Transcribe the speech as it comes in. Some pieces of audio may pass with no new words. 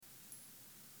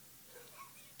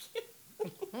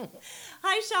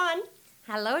Hi, Sean.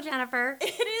 Hello, Jennifer.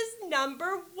 It is number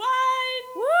 1.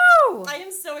 Woo! I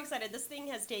am so excited. This thing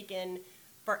has taken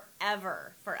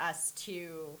forever for us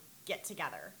to get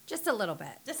together. Just a little bit.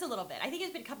 Just a little bit. I think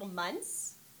it's been a couple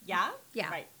months. Yeah?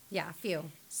 Yeah. Right. Yeah, a few.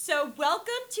 So,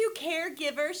 welcome to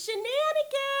Caregiver Shenanigans.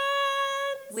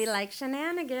 We like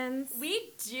shenanigans.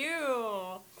 We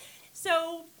do.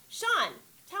 So, Sean,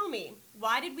 tell me,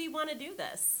 why did we want to do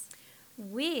this?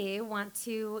 We want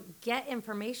to get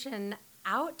information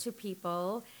out to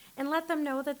people and let them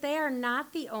know that they are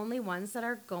not the only ones that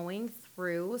are going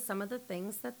through some of the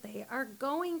things that they are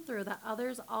going through, that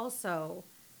others also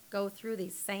go through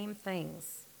these same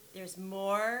things. There's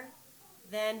more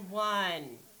than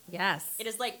one. Yes. It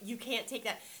is like, you can't take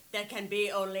that. There can be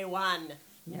only one.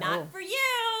 No. Not for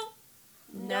you.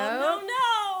 No.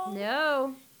 No.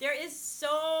 No. There is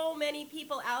so many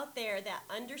people out there that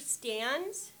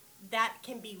understand, that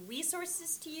can be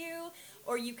resources to you,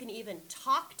 or you can even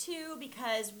talk to,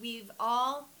 because we've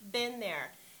all been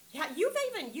there. Yeah, you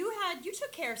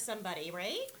took care of somebody,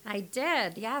 right? I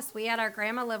did, yes. We had our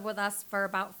grandma live with us for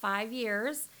about 5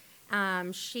 years.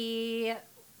 She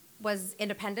was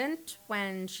independent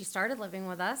when she started living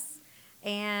with us,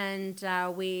 and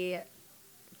we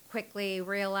quickly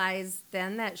realized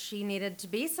then that she needed to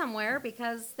be somewhere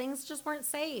because things just weren't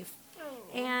safe. Oh.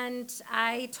 And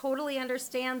I totally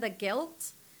understand the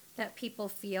guilt that people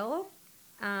feel.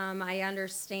 I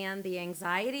understand the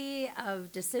anxiety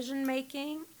of decision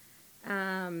making,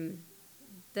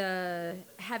 the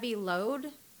heavy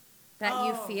load that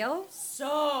you feel.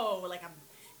 So,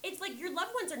 it's like your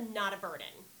loved ones are not a burden.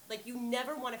 Like, you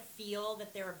never want to feel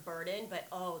that they're a burden, but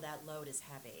that load is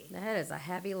heavy. That is a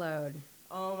heavy load.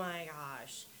 Oh my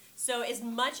gosh. So, as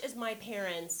much as my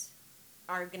parents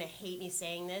are going to hate me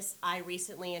saying this, I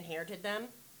recently inherited them.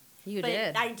 You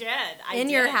did. I did. In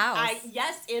your house.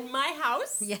 Yes, in my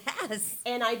house. Yes.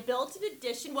 And I built an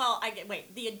addition. Well,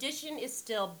 the addition is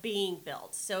still being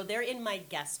built. So they're in my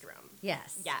guest room.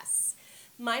 Yes. Yes.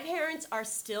 My parents are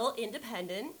still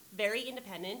independent, very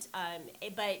independent.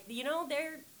 But,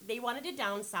 they wanted to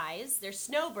downsize. They're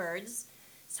snowbirds,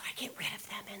 so I get rid of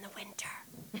them in the winter.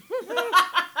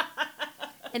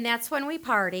 And that's when we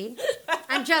party.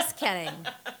 I'm just kidding.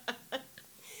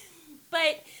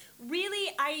 But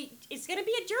really, it's going to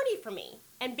be a journey for me.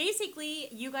 And basically,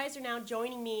 you guys are now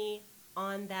joining me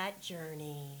on that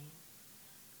journey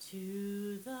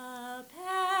to the past.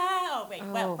 Oh, wait,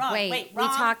 wrong. We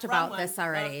talked about this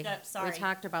already. Sorry. We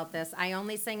talked about this. I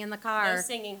only sing in the car. No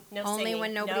singing. Only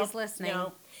when nobody's listening.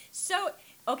 No. So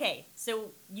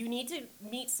you need to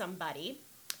meet somebody.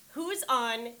 Who's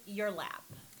on your lap?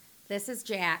 This is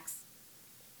Jax.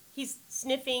 He's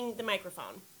sniffing the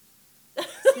microphone.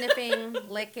 Sniffing,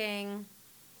 licking.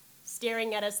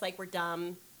 Staring at us like we're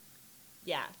dumb.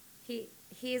 Yeah.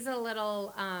 He's a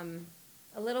little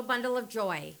bundle of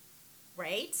joy.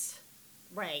 Right?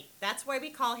 Right. That's why we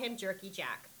call him Jerky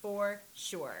Jack, for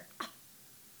sure.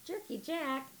 Jerky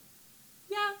Jack.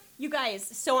 Yeah. You guys,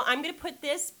 so I'm going to put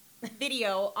this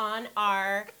video on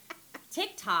our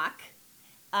TikTok,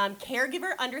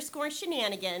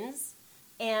 caregiver_shenanigans,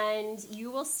 and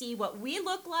you will see what we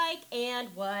look like and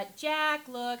what Jack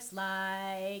looks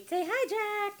like. Say hi,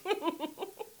 Jack.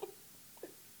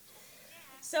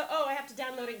 So, I have to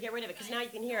download it and get rid of it because now you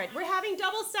can hear it. We're having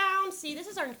double sound. See, this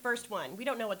is our first one. We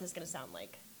don't know what this is going to sound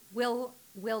like. We'll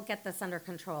get this under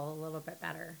control a little bit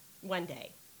better. One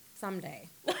day. Someday.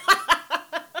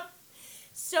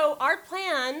 So our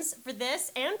plans for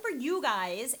this and for you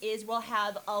guys is we'll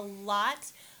have a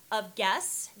lot of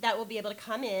guests that will be able to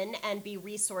come in and be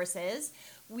resources.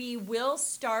 We will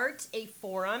start a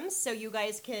forum so you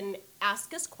guys can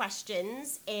ask us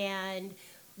questions, and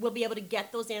we'll be able to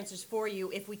get those answers for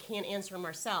you if we can't answer them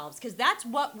ourselves, because that's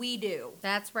what we do.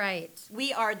 That's right.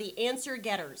 We are the answer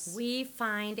getters. We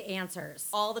find answers.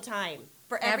 All the time.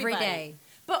 For everybody. Every day.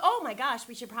 But, oh my gosh,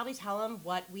 we should probably tell them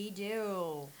what we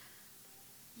do.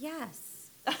 Yes.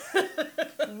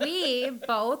 We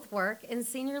both work in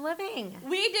senior living.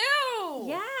 We do.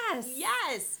 Yes.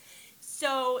 Yes.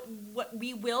 So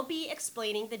we will be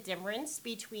explaining the difference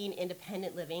between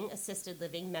independent living, assisted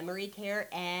living, memory care,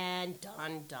 and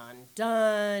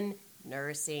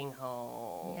nursing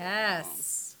homes.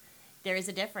 Yes. There is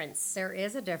a difference. There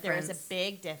is a difference. There is a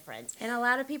big difference. And a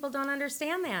lot of people don't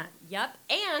understand that. Yep.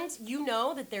 And you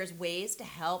know that there's ways to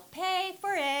help pay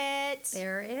for it.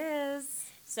 There is.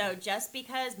 So just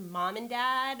because mom and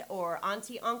dad or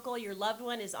auntie, uncle, your loved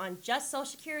one is on just Social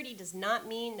Security does not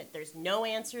mean that there's no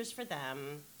answers for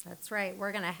them. That's right.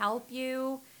 We're going to help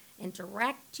you and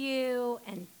direct you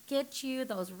and get you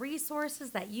those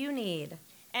resources that you need.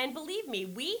 And believe me,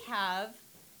 we have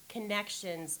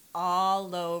connections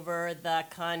all over the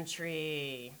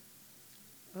country.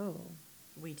 Oh,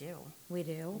 We do. we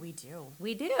do. We do.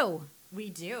 We do. We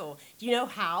do. Do you know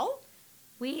how?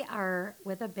 We are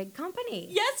with a big company.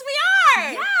 Yes, we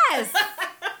are. Yes.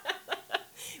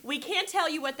 We can't tell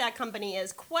you what that company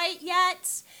is quite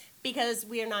yet because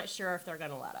we are not sure if they're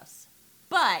going to let us.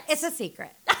 But It's a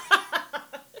secret.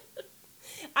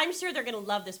 I'm sure they're going to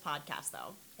love this podcast,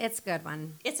 though. It's a good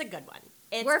one. It's a good one.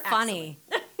 It's We're excellent. funny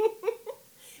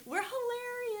We're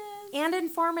hilarious. and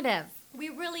informative. We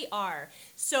really are.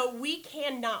 So we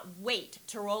cannot wait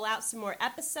to roll out some more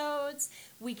episodes.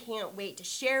 We can't wait to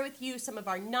share with you some of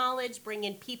our knowledge, bring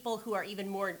in people who are even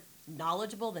more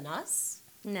knowledgeable than us.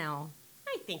 No,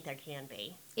 I think there can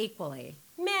be. equally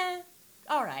Meh.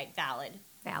 All right, valid.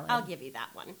 valid. I'll give you that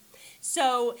one.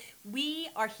 So we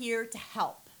are here to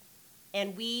help.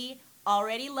 And we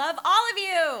already love all of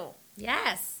you.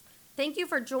 Yes. Thank you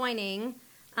for joining.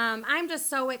 I'm just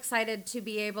so excited to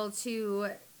be able to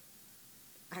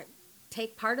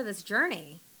take part of this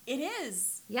journey. It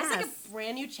is. Yes. It's like a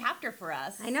brand new chapter for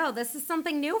us. I know, this is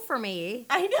something new for me.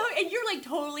 I know, and you're like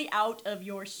totally out of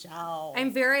your shell.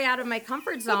 I'm very out of my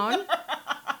comfort zone.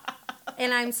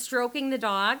 And I'm stroking the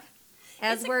dog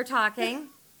as we're talking.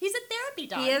 He's a therapy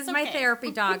dog. He is It's my okay.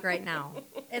 therapy dog right now.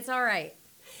 It's all right.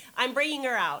 I'm bringing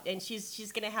her out, and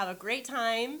she's going to have a great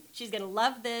time. She's going to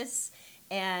love this,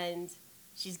 and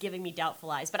she's giving me doubtful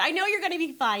eyes. But I know you're going to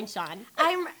be fine, Sean.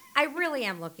 I really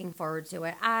am looking forward to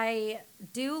it. I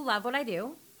do love what I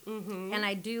do, and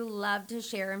I do love to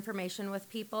share information with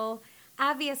people.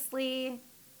 Obviously,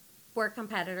 we're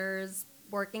competitors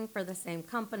working for the same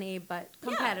company, but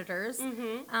competitors.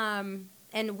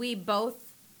 And we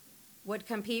both would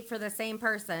compete for the same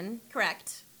person,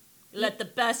 Correct. Let the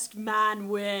best man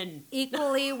win.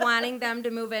 equally wanting them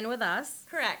to move in with us.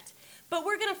 Correct. But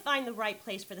we're going to find the right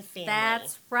place for the family.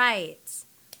 That's right.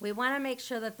 We want to make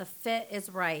sure that the fit is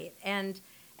right. And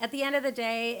at the end of the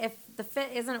day, if the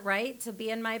fit isn't right to be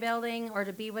in my building or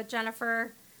to be with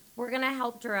Jennifer, we're going to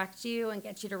help direct you and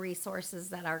get you to resources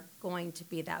that are going to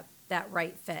be that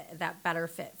right fit, that better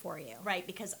fit for you. Right,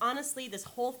 because honestly, this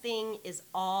whole thing is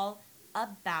all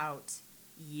about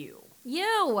you.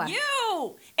 You.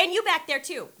 You! And you back there,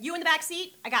 too. You in the back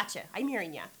seat? I got you. I'm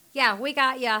hearing you. Yeah, we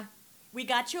got ya. We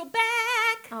got your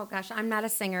back. Oh, gosh, I'm not a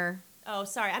singer. Oh,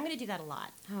 sorry. I'm going to do that a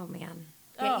lot. Oh, man.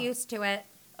 Get Oh. used to it.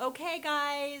 Okay,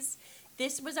 guys.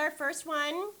 This was our first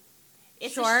one.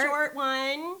 It's Short. a short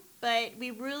one, but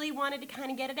we really wanted to kind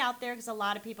of get it out there because a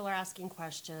lot of people are asking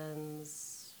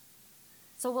questions.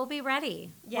 So we'll be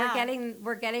ready. Yeah.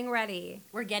 We're getting ready.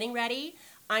 We're getting ready.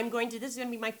 This is going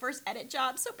to be my first edit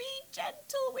job, so be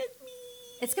gentle with me.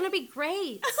 It's going to be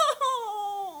great.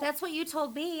 Oh. That's what you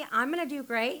told me. I'm going to do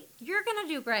great. You're going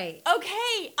to do great.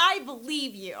 Okay, I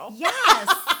believe you. Yes.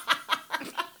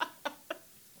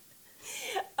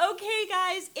 Okay,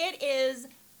 guys, it is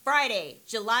Friday,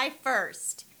 July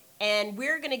 1st, and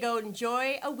we're going to go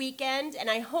enjoy a weekend, and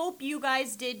I hope you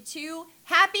guys did too.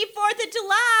 Happy 4th of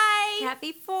July!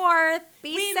 Happy 4th.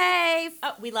 Be safe.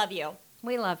 Oh, we love you.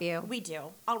 We love you. We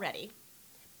do, already.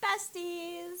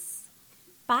 Besties.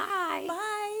 Bye.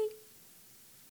 Bye.